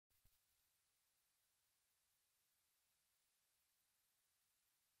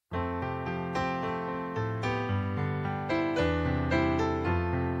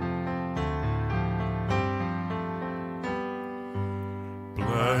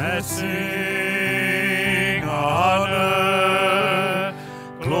Blessing, honor,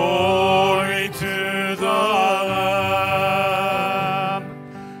 glory to the Lamb.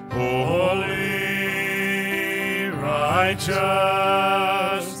 Holy, righteous,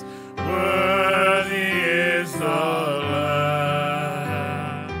 worthy is the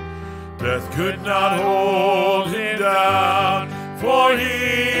Lamb. Death could not hold him down, for he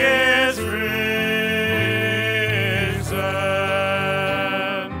is risen.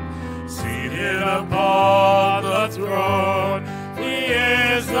 Seated upon the throne, he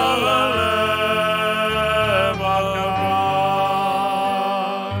is the Lamb of God.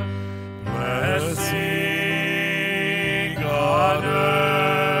 Blessing,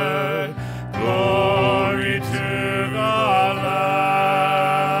 honor, glory to the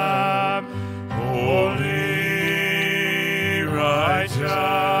Lamb. Holy,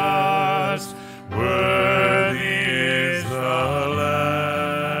 righteous, worthy is the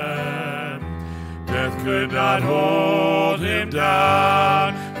Lamb. Death could not hold him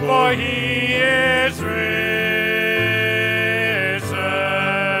down, for he is risen.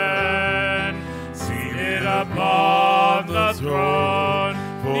 Seated upon the throne,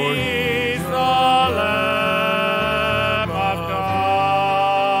 for he is the Lamb of God.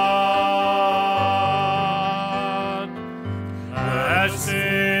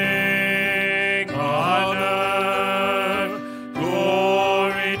 Blessing, honor,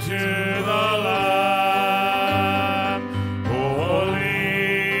 glory to the Lamb.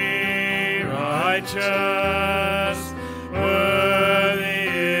 Holy, righteous, worthy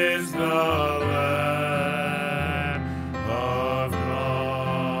is the Lamb of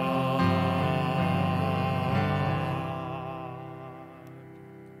God.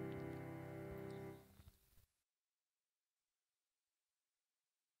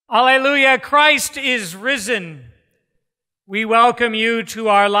 Alleluia, Christ is risen. We welcome you to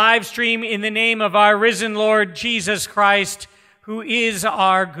our live stream in the name of our risen Lord Jesus Christ, who is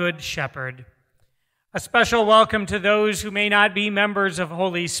our good shepherd. A special welcome to those who may not be members of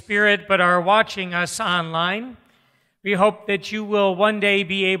Holy Spirit but are watching us online. We hope that you will one day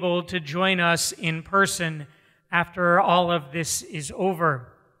be able to join us in person after all of this is over.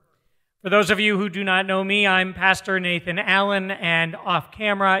 For those of you who do not know me, I'm Pastor Nathan Allen, and off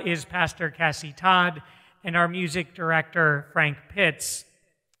camera is Pastor Cassie Todd and our music director, Frank Pitts.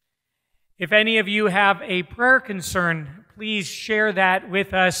 If any of you have a prayer concern, please share that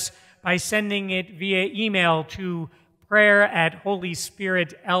with us by sending it via email to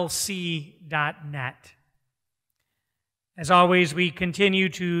prayer@holyspiritlc.net. As always, we continue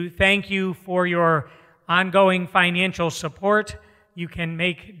to thank you for your ongoing financial support. You can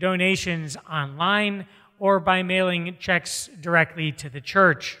make donations online or by mailing checks directly to the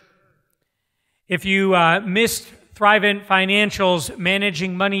church. If you missed Thrivent Financial's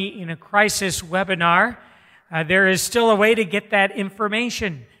Managing Money in a Crisis webinar, there is still a way to get that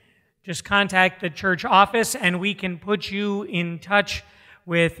information. Just contact the church office and we can put you in touch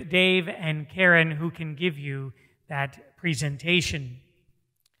with Dave and Karen, who can give you that presentation.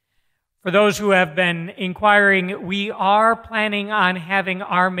 For those who have been inquiring, we are planning on having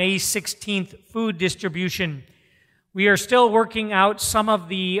our May 16th food distribution. We are still working out some of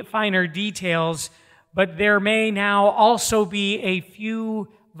the finer details, but there may now also be a few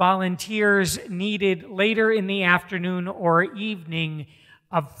volunteers needed later in the afternoon or evening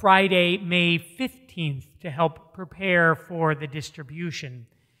of Friday, May 15th, to help prepare for the distribution.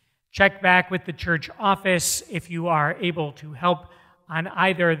 Check back with the church office if you are able to help on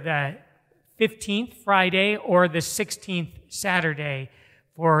either the 15th Friday or the 16th Saturday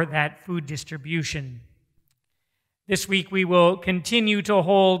for that food distribution. This week we will continue to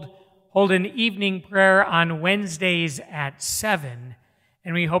hold an evening prayer on Wednesdays at 7,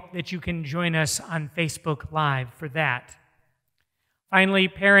 and we hope that you can join us on Facebook Live for that. Finally,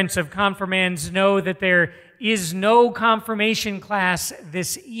 parents of confirmands know that there is no confirmation class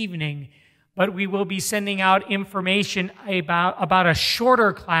this evening, but we will be sending out information about a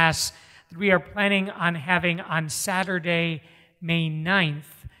shorter class that we are planning on having on Saturday, May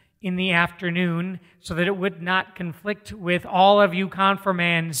 9th in the afternoon, so that it would not conflict with all of you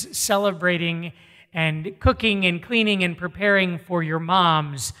confirmands celebrating and cooking and cleaning and preparing for your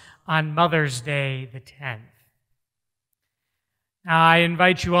moms on Mother's Day, the 10th. Now, I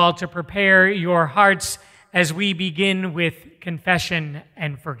invite you all to prepare your hearts as we begin with confession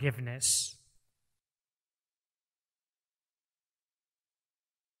and forgiveness.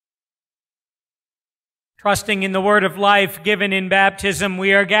 Trusting in the word of life given in baptism,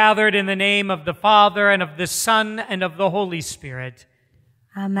 we are gathered in the name of the Father, and of the Son, and of the Holy Spirit.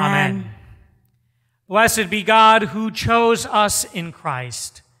 Amen. Blessed be God who chose us in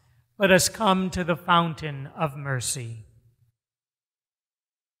Christ. let us come to the fountain of mercy.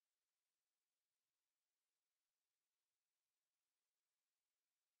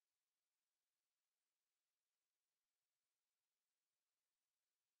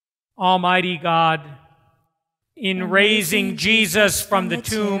 Almighty God, in raising Jesus from the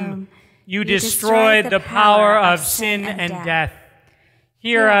tomb, you destroyed the power of sin and death.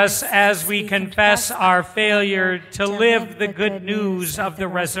 Hear us as we confess our failure to live the good news of the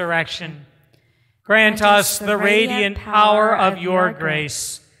resurrection. Grant us the radiant power of your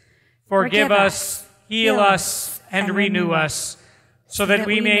grace. Forgive us, heal us, and renew us, so that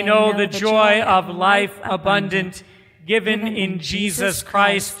we may know the joy of life abundant given in Jesus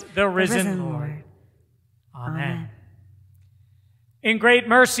Christ, the risen Lord. Amen. In great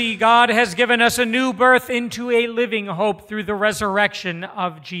mercy, God has given us a new birth into a living hope through the resurrection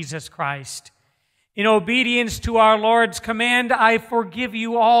of Jesus Christ. In obedience to our Lord's command, I forgive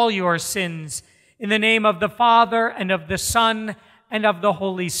you all your sins, in the name of the Father, and of the Son, and of the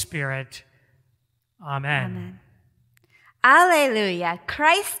Holy Spirit. Amen. Alleluia.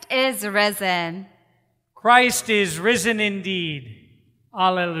 Christ is risen. Christ is risen indeed.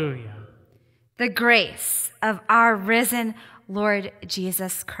 Alleluia. The grace of our risen Lord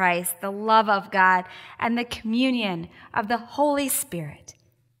Jesus Christ, the love of God, and the communion of the Holy Spirit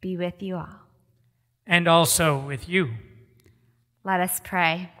be with you all. And also with you. Let us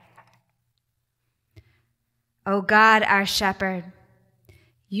pray. O God, our shepherd,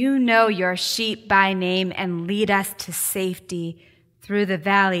 you know your sheep by name and lead us to safety through the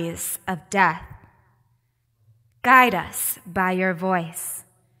valleys of death. Guide us by your voice,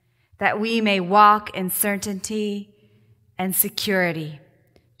 that we may walk in certainty and security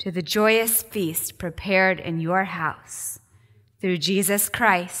to the joyous feast prepared in your house. Through Jesus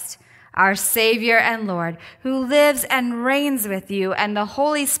Christ, our Savior and Lord, who lives and reigns with you and the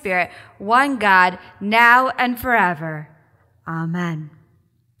Holy Spirit, one God, now and forever. Amen.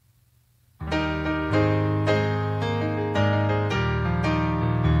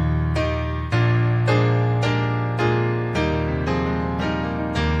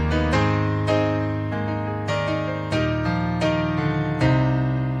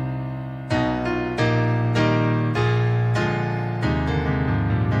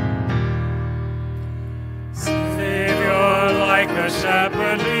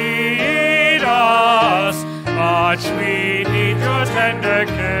 Shepherd, lead us, much we need your tender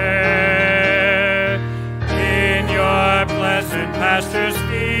care. In your pleasant pastures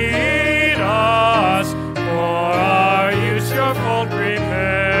feed us, for our use your fold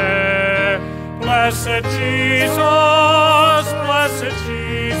prepare. Blessed Jesus,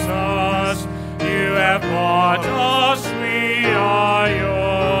 you have bought us, we are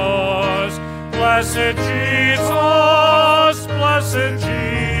yours. Blessed Jesus,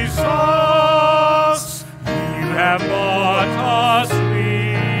 you have bought us,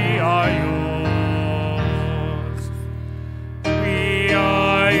 we are yours. We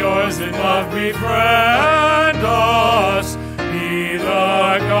are yours in love, befriend us, be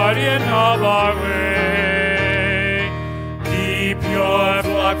the guardian of our way. Keep your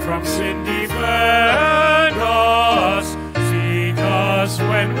flock from sin, defend us, seek us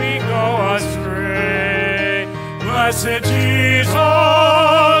when we go astray. Blessed Jesus,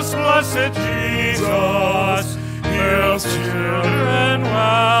 heal children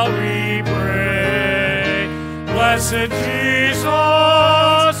while we pray. Blessed Jesus,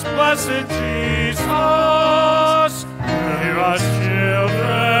 hear us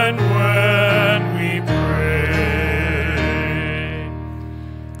children when we pray.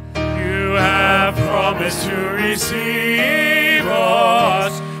 You have promised to receive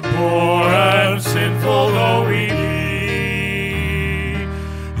us, poor and sinful though we be.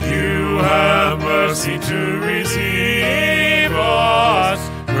 Have mercy to receive us,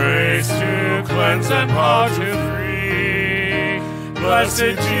 grace to cleanse and power to free.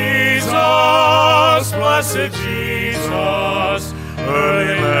 Blessed Jesus,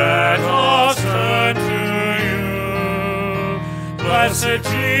 early let us turn to you. Blessed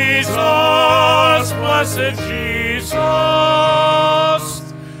Jesus,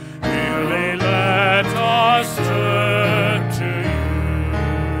 early let us turn to you.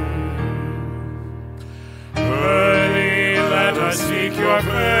 Early let us seek your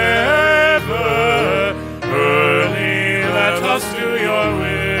favor, early let us do your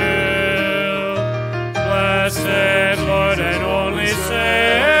will. Blessed Lord and only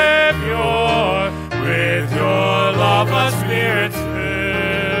Savior, with your love our spirits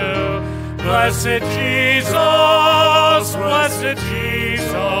fill. Blessed Jesus,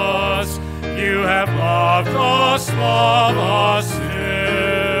 you have loved us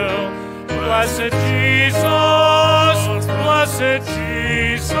still. Blessed Jesus, blessed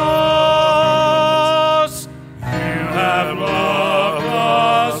Jesus, you have loved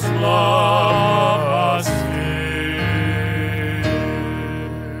us, love us still.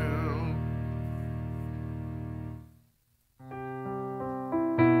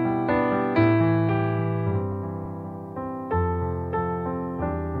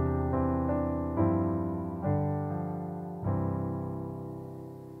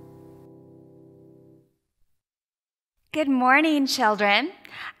 Good morning, children.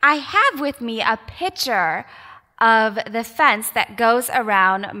 I have with me a picture of the fence that goes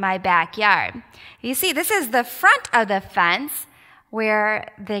around my backyard. You see, this is the front of the fence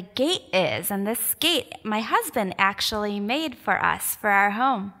where the gate is, and this gate my husband actually made for us for our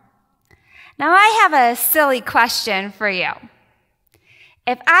home. Now, I have a silly question for you.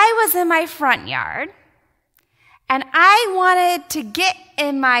 If I was in my front yard and I wanted to get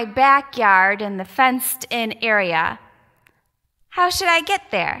in my backyard in the fenced-in area, how should I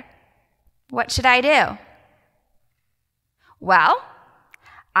get there? What should I do? Well,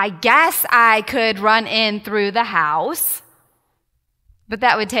 I guess I could run in through the house, but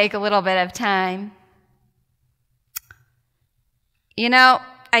that would take a little bit of time. You know,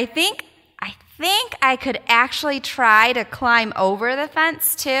 I think I could actually try to climb over the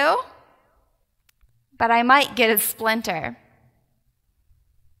fence too, but I might get a splinter.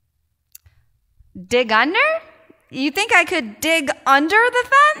 Dig under? You think I could dig under the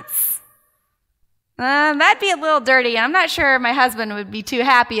fence? That'd be a little dirty. I'm not sure my husband would be too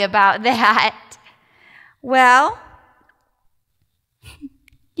happy about that. Well,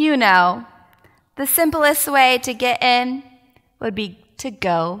 you know, the simplest way to get in would be to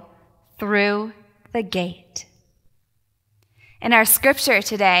go through the gate. In our scripture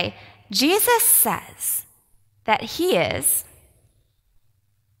today, Jesus says that he is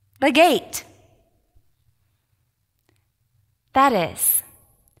the gate. That is,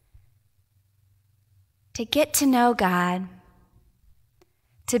 to get to know God,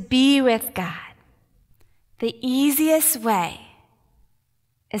 to be with God, the easiest way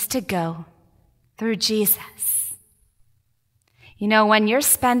is to go through Jesus. You know, when you're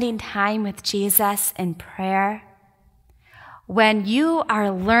spending time with Jesus in prayer, when you are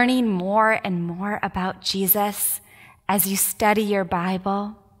learning more and more about Jesus as you study your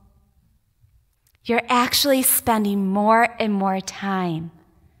Bible, you're actually spending more and more time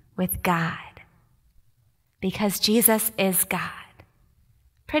with God because Jesus is God.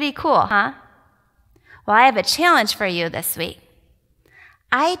 Pretty cool, huh? Well, I have a challenge for you this week.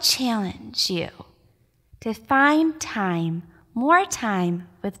 I challenge you to find time, more time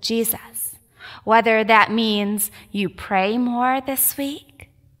with Jesus, whether that means you pray more this week,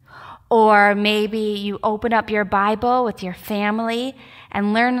 or maybe you open up your Bible with your family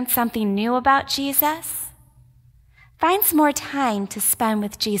and learn something new about Jesus. Find some more time to spend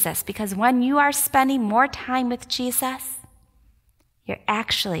with Jesus, because when you are spending more time with Jesus, you're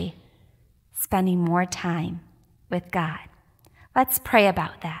actually spending more time with God. Let's pray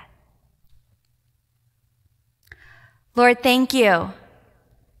about that. Lord, thank you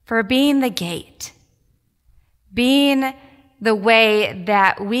for being the gate, being the way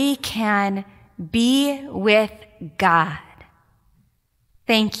that we can be with God.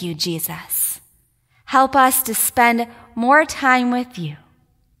 Thank you, Jesus. Help us to spend more time with you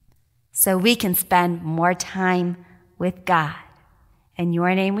so we can spend more time with God. In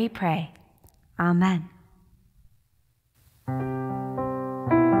your name we pray. Amen.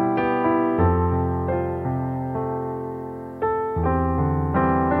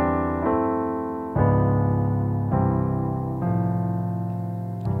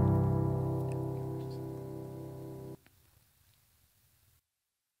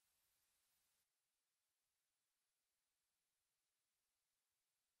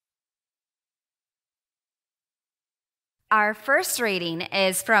 Our first reading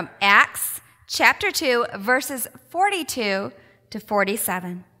is from Acts chapter 2, verses 42 to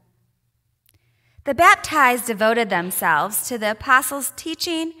 47. The baptized devoted themselves to the apostles'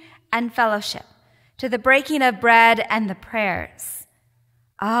 teaching and fellowship, to the breaking of bread and the prayers.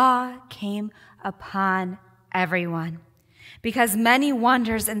 Awe came upon everyone, because many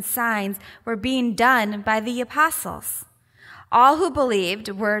wonders and signs were being done by the apostles. All who believed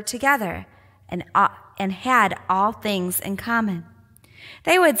were together and had all things in common.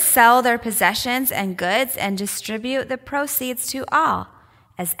 They would sell their possessions and goods and distribute the proceeds to all,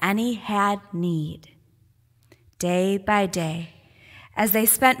 as any had need. Day by day, as they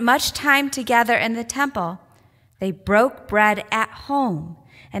spent much time together in the temple, they broke bread at home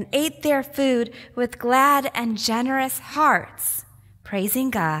and ate their food with glad and generous hearts, praising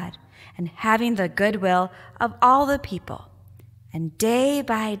God and having the goodwill of all the people. And day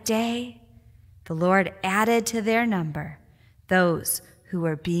by day, the Lord added to their number those who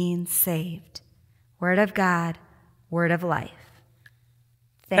were being saved. Word of God, word of life.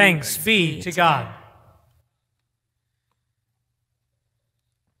 Thanks be to God.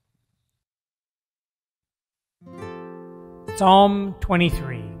 Psalm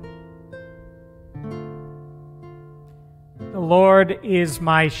 23. The Lord is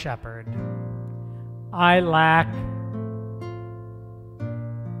my shepherd. I lack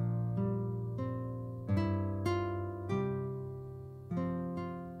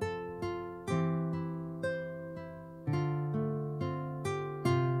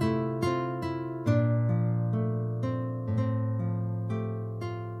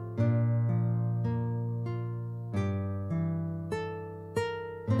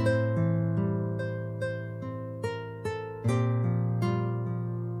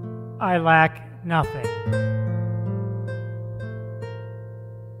nothing.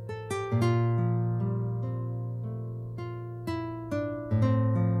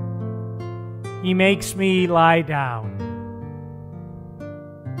 He makes me lie down.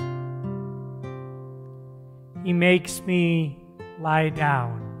 He makes me lie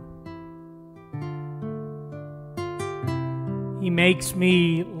down. He makes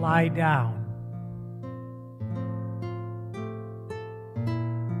me lie down.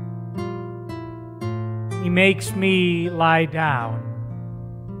 He makes me lie down.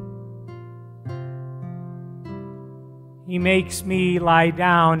 He makes me lie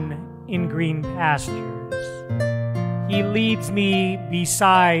down in green pastures. He leads me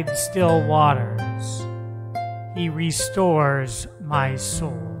beside still waters. He restores my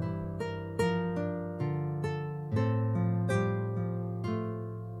soul.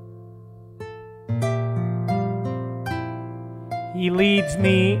 He leads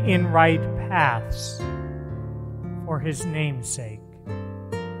me in right paths for his name's sake.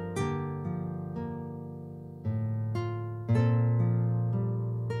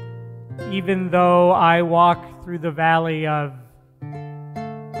 Even though I walk through the valley of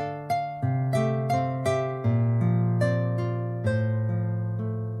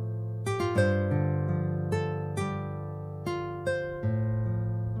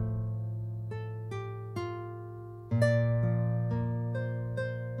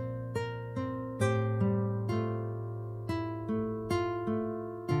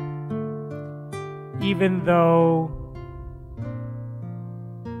even though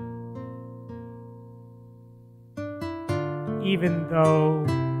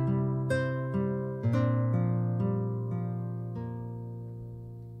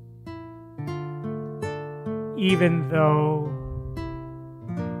even though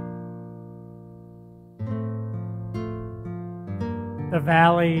the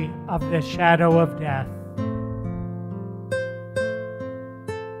valley of the shadow of death,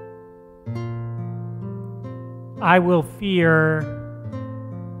 I will fear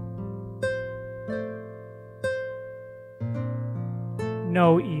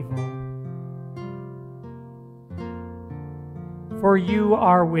no evil, for you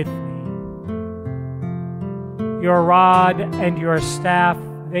are with me. Your rod and your staff,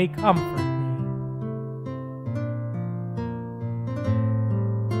 they comfort me.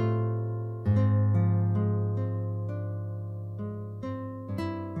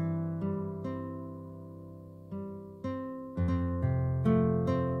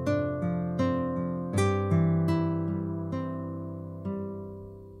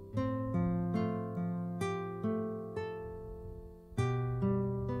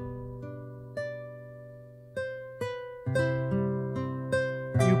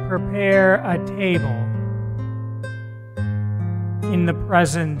 Prepare a table in the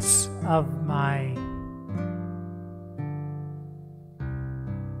presence of my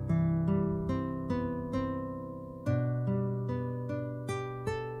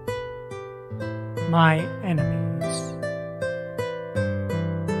enemies.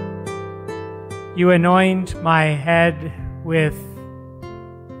 You anoint my head with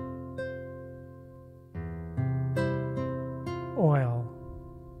oil.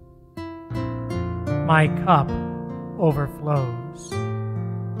 My cup overflows.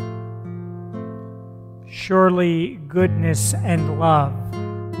 Surely goodness and love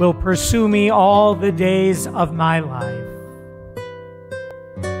will pursue me all the days of my life.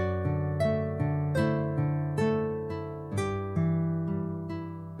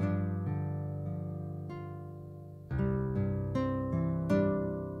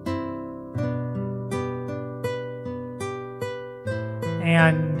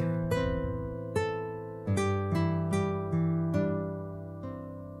 And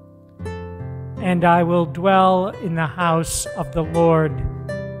and I will dwell in the house of the Lord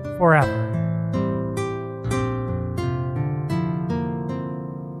forever.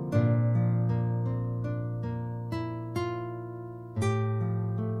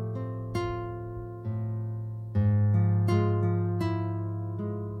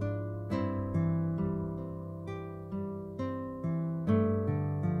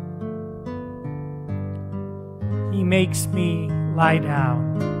 He makes me lie down.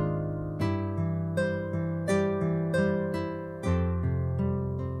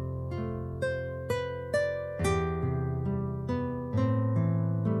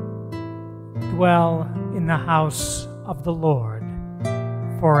 Dwell in the house of the Lord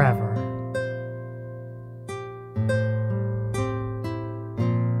forever.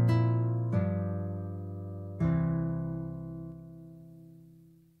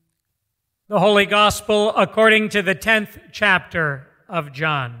 The Holy Gospel according to the 10th chapter of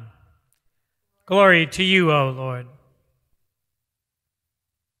John. Glory to you, O Lord.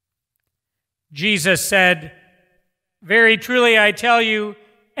 Jesus said, "Very truly I tell you,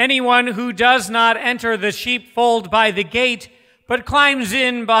 anyone who does not enter the sheepfold by the gate, but climbs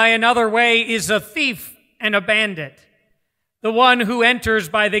in by another way is a thief and a bandit. The one who enters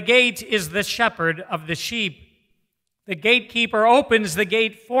by the gate is the shepherd of the sheep. The gatekeeper opens the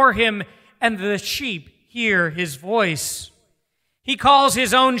gate for him, and the sheep hear his voice. He calls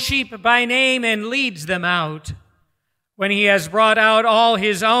his own sheep by name and leads them out. When he has brought out all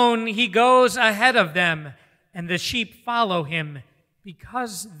his own, he goes ahead of them, and the sheep follow him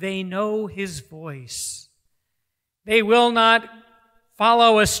because they know his voice. They will not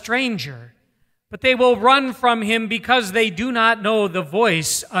follow a stranger, but they will run from him because they do not know the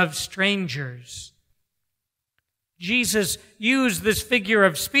voice of strangers." Jesus used this figure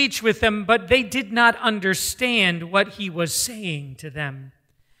of speech with them, but they did not understand what he was saying to them.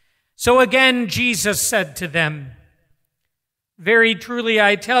 So again, Jesus said to them, "Very truly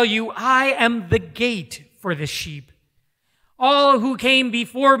I tell you, I am the gate for the sheep. All who came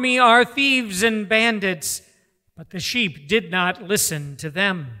before me are thieves and bandits, but the sheep did not listen to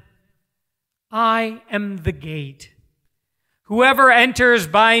them. I am the gate. Whoever enters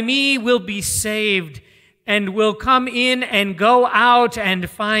by me will be saved, and will come in and go out and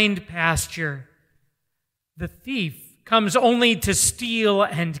find pasture. The thief comes only to steal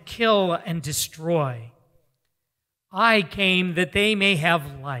and kill and destroy. I came that they may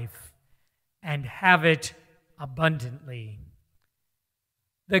have life and have it abundantly."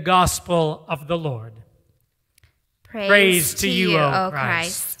 The Gospel of the Lord. Praise to you, O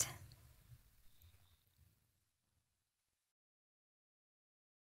Christ.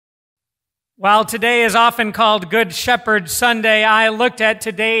 While today is often called Good Shepherd Sunday, I looked at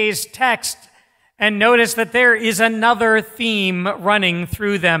today's text and noticed that there is another theme running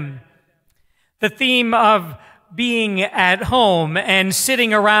through them. The theme of being at home and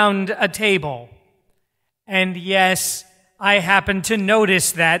sitting around a table. And yes, I happen to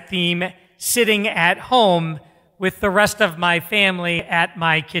notice that theme, sitting at home with the rest of my family at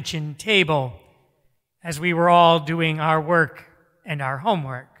my kitchen table, as we were all doing our work and our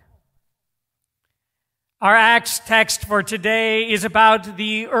homework. Our Acts text for today is about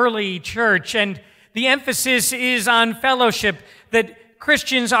the early church, and the emphasis is on fellowship, that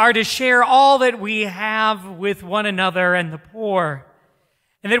Christians are to share all that we have with one another and the poor,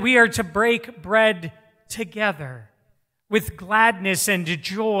 and that we are to break bread together with gladness and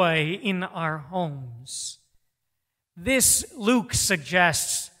joy in our homes. This, Luke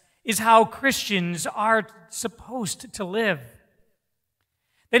suggests, is how Christians are supposed to live.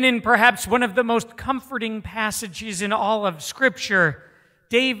 Then in perhaps one of the most comforting passages in all of Scripture,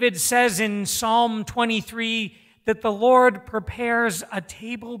 David says in Psalm 23 that the Lord prepares a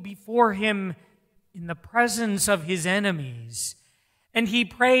table before him in the presence of his enemies, and he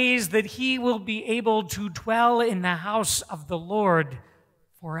prays that he will be able to dwell in the house of the Lord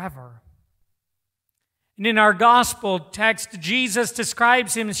forever. And in our gospel text, Jesus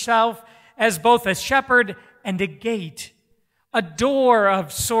describes himself as both a shepherd and a gate, a door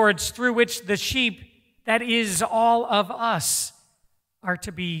of sorts through which the sheep, that is, all of us, are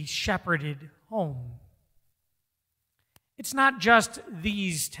to be shepherded home. It's not just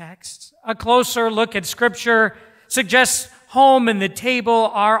these texts. A closer look at Scripture suggests home and the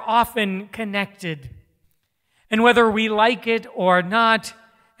table are often connected. And whether we like it or not,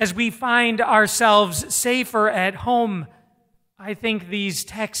 as we find ourselves safer at home, I think these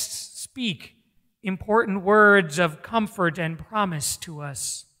texts speak important words of comfort and promise to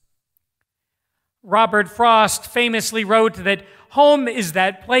us. Robert Frost famously wrote that home is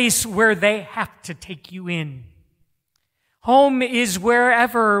that place where they have to take you in. Home is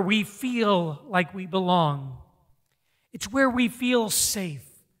wherever we feel like we belong. It's where we feel safe,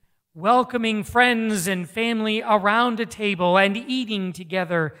 welcoming friends and family around a table and eating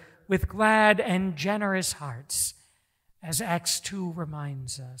together with glad and generous hearts, as Acts 2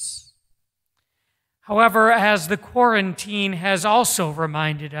 reminds us. However, as the quarantine has also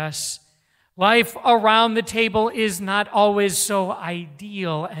reminded us, life around the table is not always so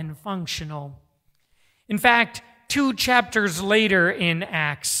ideal and functional. In fact, 2 chapters later in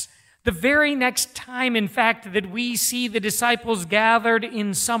Acts, the very next time, in fact, that we see the disciples gathered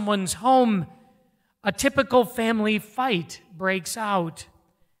in someone's home, a typical family fight breaks out.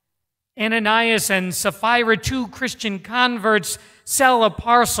 Ananias and Sapphira, 2 Christian converts, sell a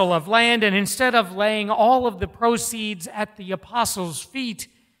parcel of land, and instead of laying all of the proceeds at the apostles' feet,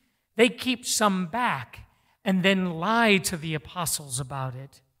 they keep some back and then lie to the apostles about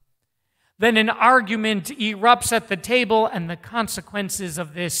it. Then an argument erupts at the table, and the consequences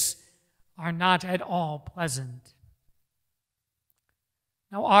of this are not at all pleasant.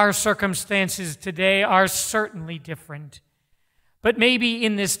 Now, our circumstances today are certainly different, but maybe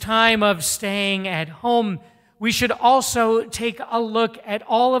in this time of staying at home, we should also take a look at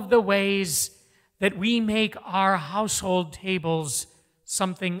all of the ways that we make our household tables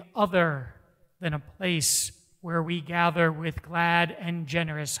something other than a place where we gather with glad and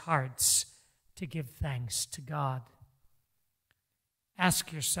generous hearts to give thanks to God.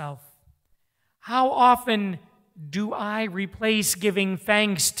 Ask yourself, how often do I replace giving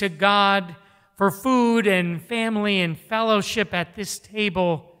thanks to God for food and family and fellowship at this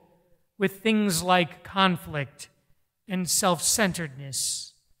table with things like conflict and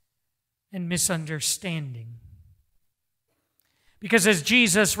self-centeredness and misunderstanding? Because as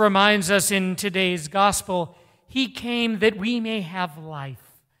Jesus reminds us in today's gospel, he came that we may have life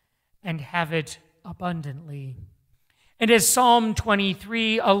and have it abundantly. And as Psalm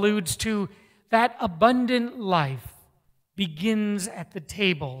 23 alludes to, that abundant life begins at the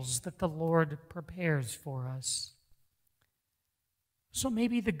tables that the Lord prepares for us. So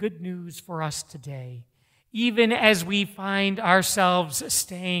maybe the good news for us today, even as we find ourselves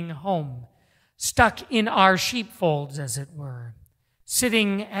staying home, stuck in our sheepfolds, as it were,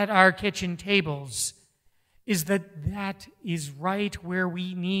 sitting at our kitchen tables, is that is right where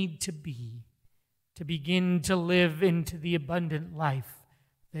we need to be to begin to live into the abundant life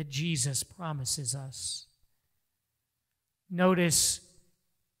that Jesus promises us. Notice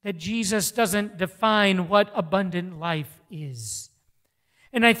that Jesus doesn't define what abundant life is.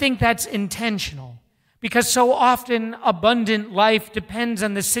 And I think that's intentional, because so often abundant life depends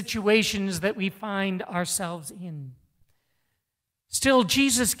on the situations that we find ourselves in. Still,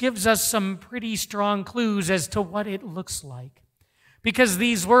 Jesus gives us some pretty strong clues as to what it looks like, because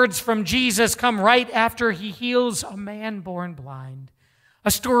these words from Jesus come right after he heals a man born blind, a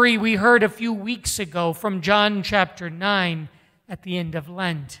story we heard a few weeks ago from John chapter 9 at the end of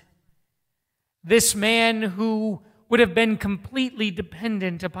Lent. This man who would have been completely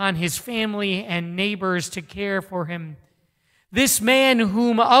dependent upon his family and neighbors to care for him, this man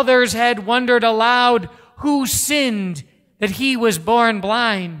whom others had wondered aloud, who sinned that he was born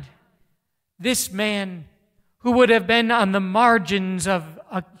blind, this man who would have been on the margins of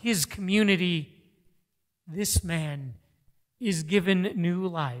his community, this man is given new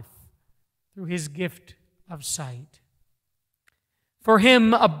life through his gift of sight. For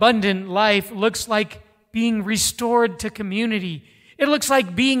him, abundant life looks like being restored to community. It looks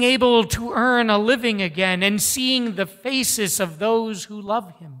like being able to earn a living again and seeing the faces of those who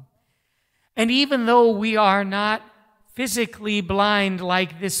love him. And even though we are not physically blind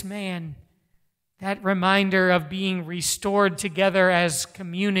like this man, that reminder of being restored together as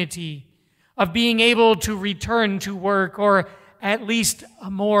community, of being able to return to work or at least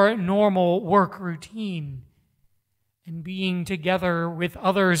a more normal work routine, and being together with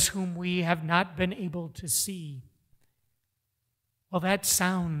others whom we have not been able to see. Well, that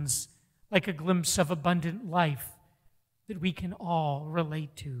sounds like a glimpse of abundant life that we can all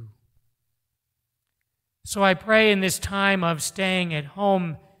relate to. So I pray in this time of staying at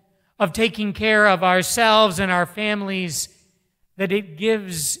home, of taking care of ourselves and our families, that it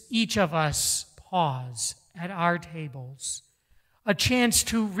gives each of us pause at our tables, a chance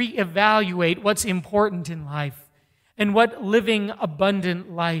to reevaluate what's important in life and what living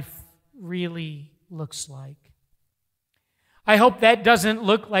abundant life really looks like. I hope that doesn't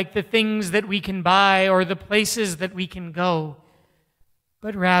look like the things that we can buy or the places that we can go,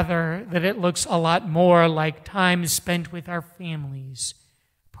 but rather that it looks a lot more like time spent with our families,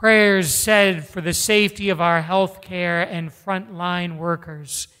 prayers said for the safety of our health care and frontline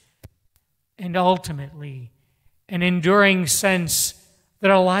workers, and ultimately an enduring sense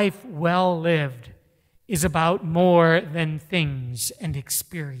that a life well lived is about more than things and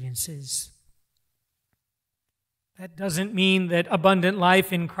experiences. That doesn't mean that abundant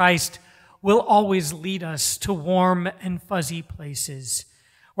life in Christ will always lead us to warm and fuzzy places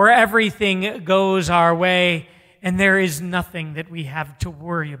where everything goes our way and there is nothing that we have to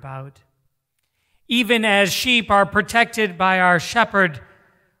worry about. Even as sheep are protected by our shepherd,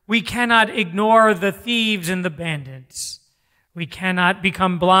 we cannot ignore the thieves and the bandits. We cannot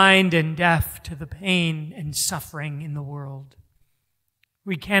become blind and deaf to the pain and suffering in the world.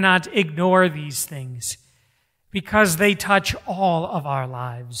 We cannot ignore these things because they touch all of our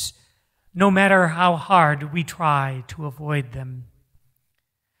lives, no matter how hard we try to avoid them.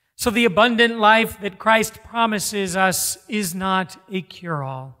 So the abundant life that Christ promises us is not a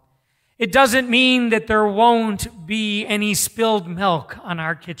cure-all. It doesn't mean that there won't be any spilled milk on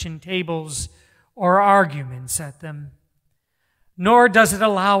our kitchen tables or arguments at them. Nor does it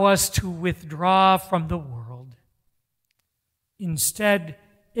allow us to withdraw from the world. Instead,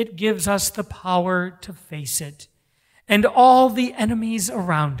 it gives us the power to face it and all the enemies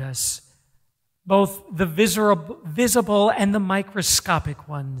around us, both the visible and the microscopic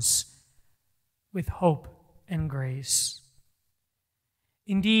ones, with hope and grace.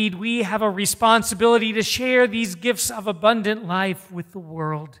 Indeed, we have a responsibility to share these gifts of abundant life with the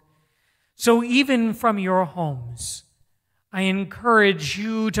world. So even from your homes, I encourage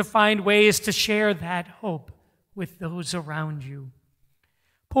you to find ways to share that hope with those around you.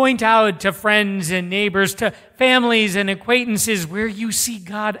 Point out to friends and neighbors, to families and acquaintances where you see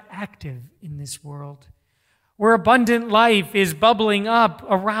God active in this world, where abundant life is bubbling up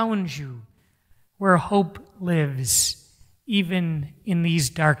around you, where hope lives even in these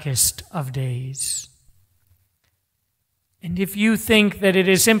darkest of days. And if you think that it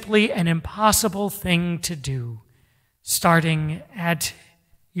is simply an impossible thing to do, starting at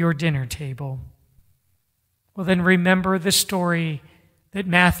your dinner table, well, then remember the story that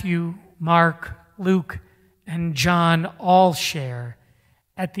Matthew, Mark, Luke, and John all share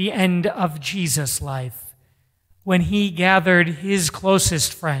at the end of Jesus' life when he gathered his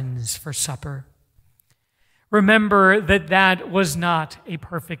closest friends for supper. Remember that that was not a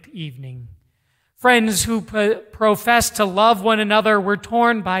perfect evening. Friends who professed to love one another were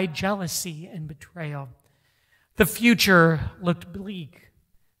torn by jealousy and betrayal. The future looked bleak.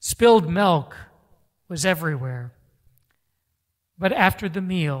 Spilled milk was everywhere. But after the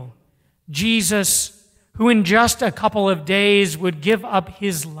meal, Jesus, who in just a couple of days would give up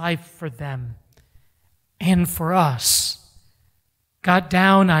his life for them and for us, got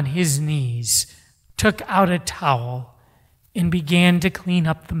down on his knees, took out a towel, and began to clean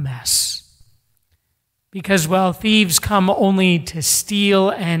up the mess. Because while thieves come only to steal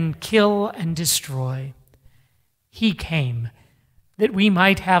and kill and destroy, he came that we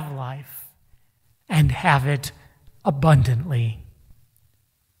might have life and have it abundantly.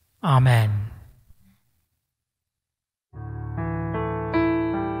 Amen.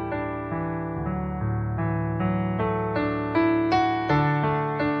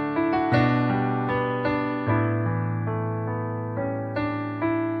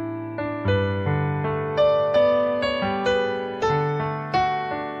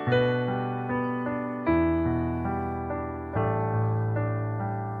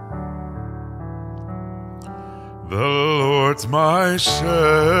 The Lord's my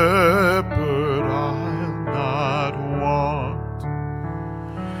shepherd, I'll not want.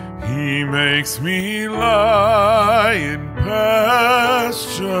 He makes me lie in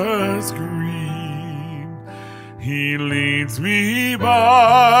pastures green. He leads me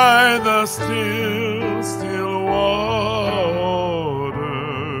by the still, still waters.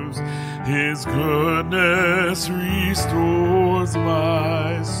 His goodness restores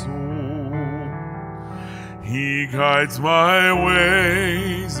my soul. He guides my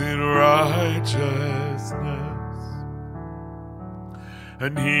ways in righteousness,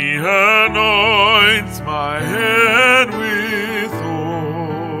 and he anoints my head with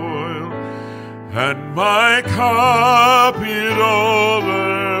oil, and my cup it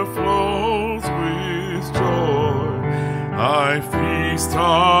overflows with joy. I feast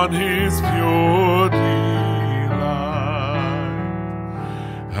on his pure delight,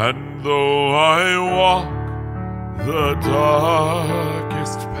 and though I walk the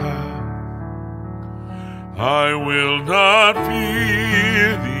darkest path, I will not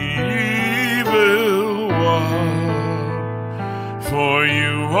fear the evil one, for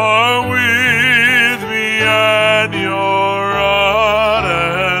you are with me, and your rod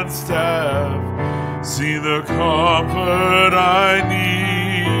and staff see the comfort I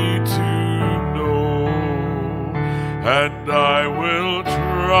need to know. will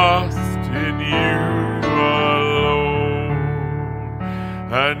trust in you alone,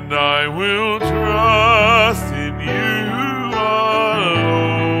 and I will trust in you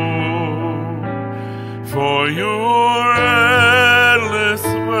alone, for your endless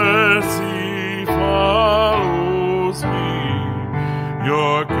mercy follows me,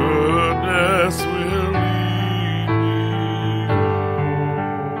 your goodness will lead me home.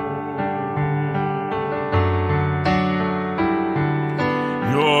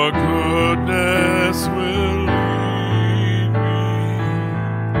 Your goodness will lead me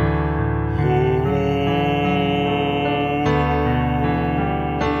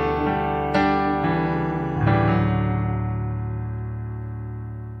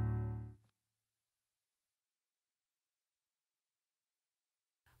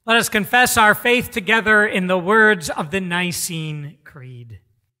Let us confess our faith together in the words of the Nicene Creed.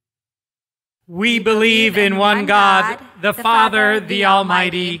 We believe in one God, the Father, the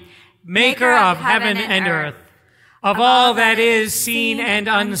Almighty, maker of heaven and earth, of all that is seen and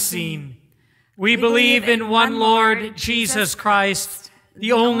unseen. We believe in one Lord, Jesus Christ,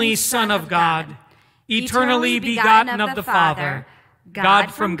 the only Son of God, eternally begotten of the Father,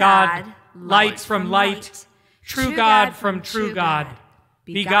 God from God, light from light, true God from true God,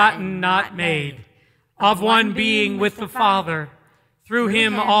 begotten, not made, of one being with the Father. Through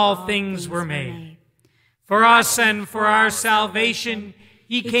him all things were made. For us and for our salvation,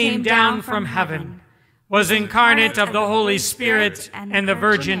 he came down from heaven, was incarnate of the Holy Spirit and the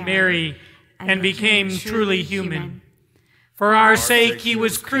Virgin Mary, and became truly human. For our sake he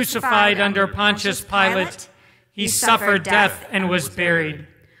was crucified under Pontius Pilate. He suffered death and was buried.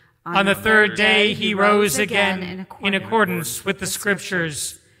 On the third day he rose again in accordance with the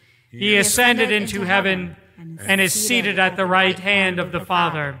Scriptures. He ascended into heaven and is seated at the right hand of the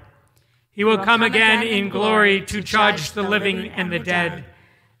Father. He will come again in glory to judge the living and the dead,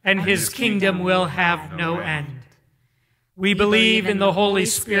 and his kingdom will have no end. We believe in the Holy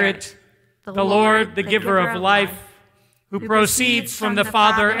Spirit, the Lord, the giver of life, who proceeds from the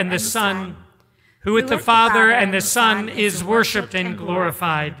Father and the Son, who with the Father and the Son is worshipped and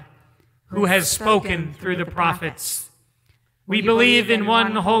glorified, who has spoken through the prophets. We believe in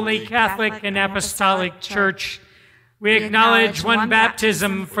one holy Catholic and Apostolic Church. We acknowledge one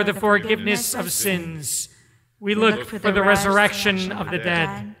baptism for the forgiveness of sins. We look for the resurrection of the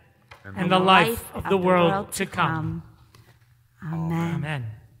dead and the life of the world to come. Amen. Amen.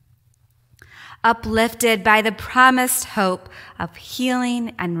 Uplifted by the promised hope of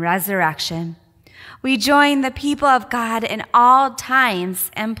healing and resurrection, we join the people of God in all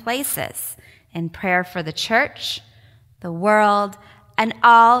times and places in prayer for the church, the world, and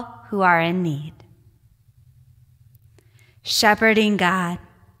all who are in need. Shepherding God,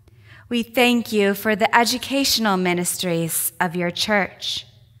 we thank you for the educational ministries of your church.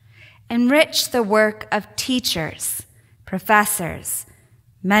 Enrich the work of teachers, professors,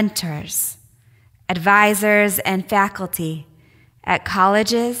 mentors, advisors, and faculty at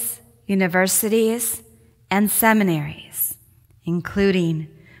colleges, universities, and seminaries, including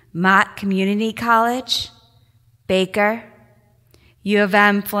Mott Community College, Baker, U of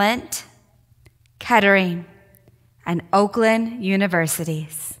M Flint, Kettering, and Oakland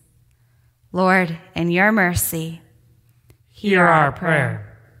universities. Lord, in your mercy, Hear our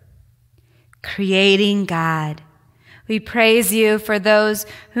prayer. Creating God, we praise you for those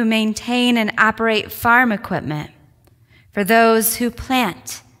who maintain and operate farm equipment, for those who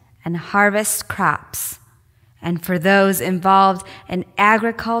plant and harvest crops, and for those involved in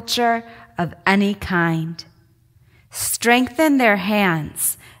agriculture of any kind. Strengthen their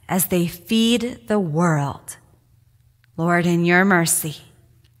hands as they feed the world. Lord, in your mercy,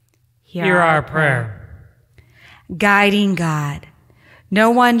 Hear our prayer. Guiding God, no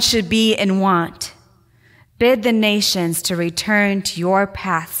one should be in want. Bid the nations to return to your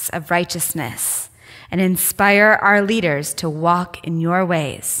paths of righteousness and inspire our leaders to walk in your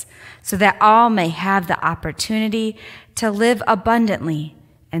ways, so that all may have the opportunity to live abundantly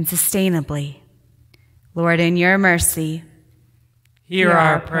and sustainably. Lord, in your mercy, Hear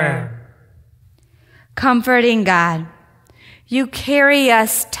our prayer. Comforting God, you carry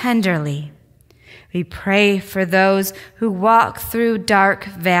us tenderly. We pray for those who walk through dark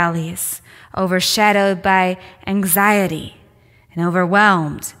valleys, overshadowed by anxiety and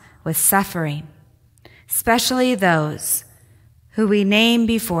overwhelmed with suffering, especially those who we name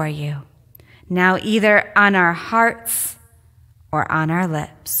before you, now either on our hearts or on our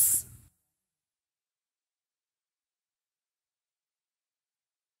lips.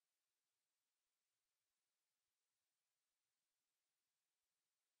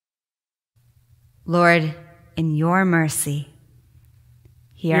 Lord, in your mercy,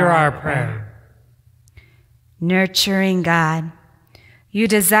 Hear our prayer. Nurturing God, you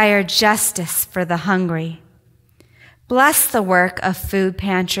desire justice for the hungry. Bless the work of food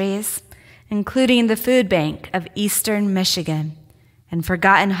pantries, including the Food Bank of Eastern Michigan and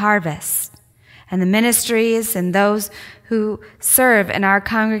Forgotten Harvest, and the ministries and those who serve in our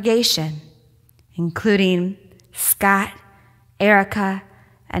congregation, including Scott, Erica,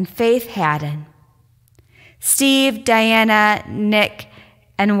 and Faith Haddon, Steve, Diana, Nick,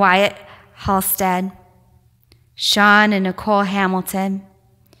 and Wyatt Halstead, Sean and Nicole Hamilton,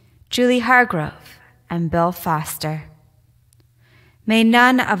 Julie Hargrove, and Bill Foster. May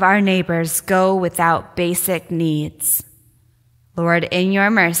none of our neighbors go without basic needs. Lord, in your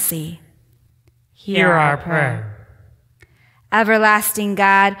mercy, Hear our prayer. Everlasting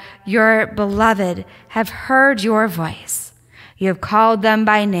God, your beloved have heard your voice. You have called them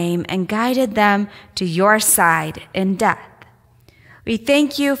by name and guided them to your side in death. We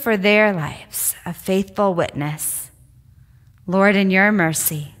thank you for their lives, a faithful witness. Lord, in your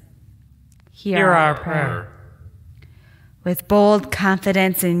mercy, hear our prayer. With bold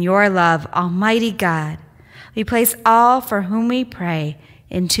confidence in your love, Almighty God, we place all for whom we pray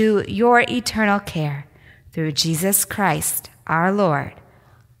into your eternal care through Jesus Christ, our Lord.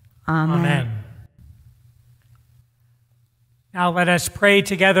 Amen. Amen. Now let us pray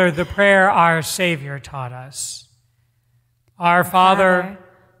together the prayer our Savior taught us. Our Father,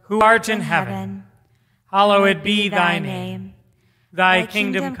 who art in heaven, hallowed be thy name. Thy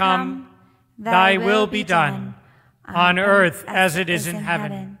kingdom come, thy will be done, on earth as it is in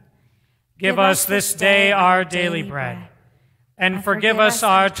heaven. Give us this day our daily bread, and forgive us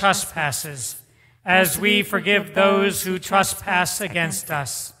our trespasses, as we forgive those who trespass against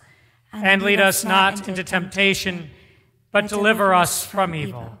us. And lead us not into temptation, but deliver us from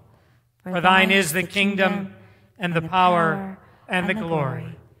evil. For thine is the kingdom, and the power, and the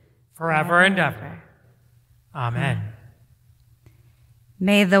glory, forever and ever. Amen.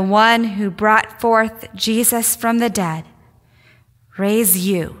 May the one who brought forth Jesus from the dead raise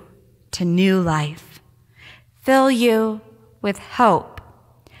you to new life, fill you with hope,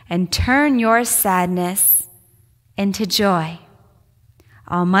 and turn your sadness into joy.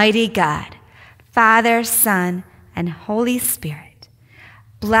 Almighty God, Father, Son, and Holy Spirit,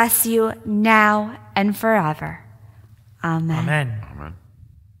 bless you now and forever. Amen. Amen. Amen.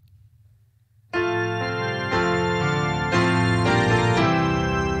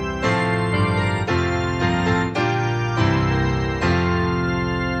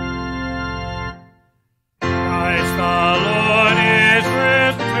 Christ the Lord is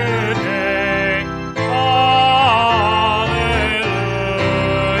risen today. Alleluia.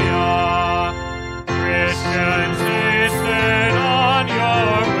 Christians, hasten on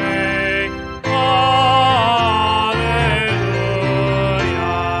your way. Alleluia.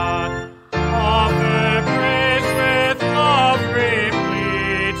 Offer praise with love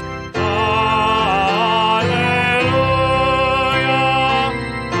replete. Alleluia.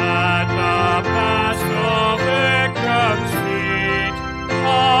 At the Paschal Victim's feet.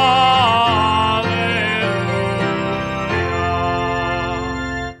 Alleluia.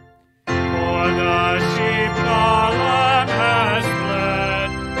 For the sheep the Lamb has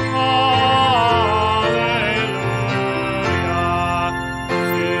bled. Alleluia.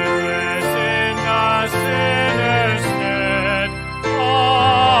 Sinless in the sinner's stead.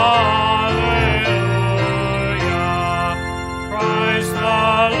 Alleluia. Christ the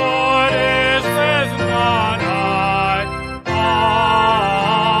Lord is risen on high.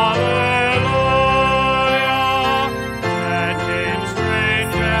 Alleluia. Let him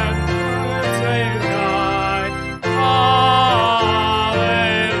strange and birds they unite. Alleluia.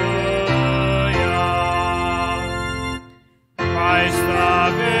 Christ the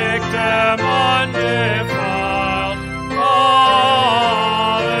victim undefiled. Alleluia.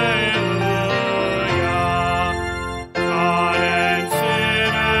 God and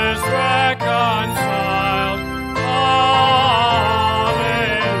sinners reconciled. Alleluia.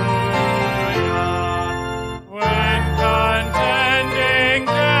 When contending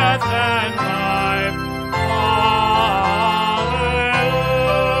death and life. Alleluia.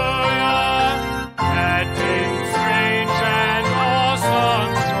 Netting strange and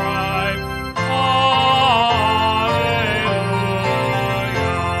awesome strife.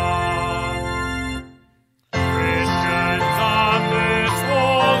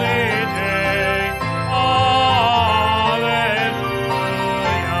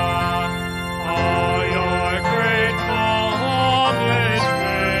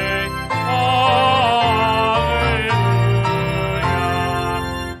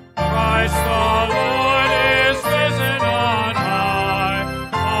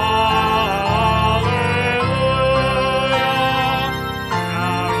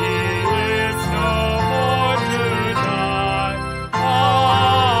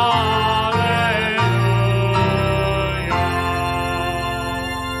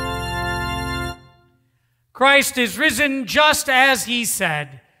 Christ is risen just as he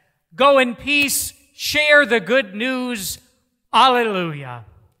said. Go in peace, share the good news. Alleluia.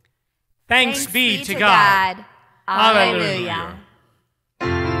 Thanks be to God. Alleluia.